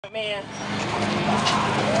Man.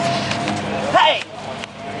 Hey!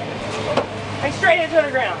 Hey, straight edge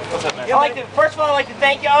underground. What's up, man? First of all, I'd like to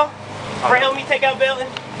thank y'all for helping me take out Belton.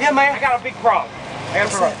 Yeah, man. I got a big problem.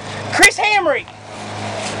 Chris Hamrick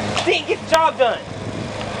didn't get the job done.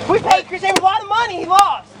 We paid Chris Hamrick a lot of money. He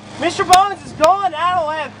lost. Mr. Bones is gone.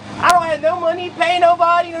 I don't have no money to pay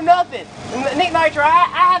nobody or nothing. And Nick Nitro,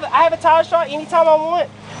 I have a title shot anytime I want,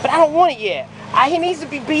 but I don't want it yet. He needs to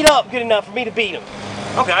be beat up good enough for me to beat him.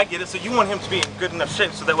 Okay, I get it. So you want him to be in good enough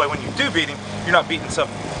shape so that way when you do beat him, you're not beating some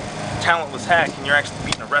talentless hack and you're actually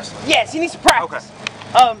beating a wrestler. Yes, he needs to practice.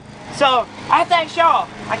 Okay. So I have to ask y'all.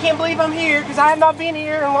 I can't believe I'm here because I have not been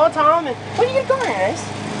here in a long time. And when are you gonna go here, Ace?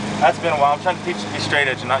 That's been a while. I'm trying to teach you to be straight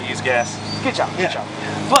edge and not use gas. Good job, good job.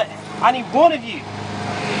 But I need one of you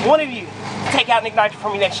to take out Nick Nitro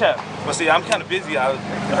for me next show. Well, see, I'm kind of busy. I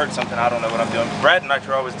heard something. I don't know what I'm doing. Brad and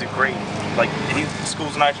Nitro always do great. Like, he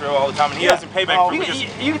schools Nitro all the time, and he owes him payback for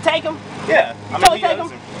You can take him? Yeah. I mean, he owes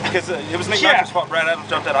him. Because it was Nick Nitro's fault Brad Adams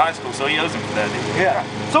dropped out of high school, so he owes him for that, dude. Yeah.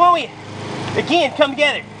 So when we, again, come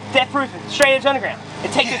together, Deathproof and Straight Edge Underground,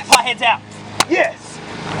 and take these potheads out. Yes.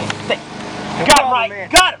 You got him, right? Man.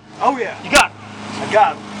 Got him. Oh, yeah. You got him. I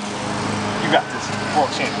got him. You got this. World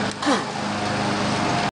champion.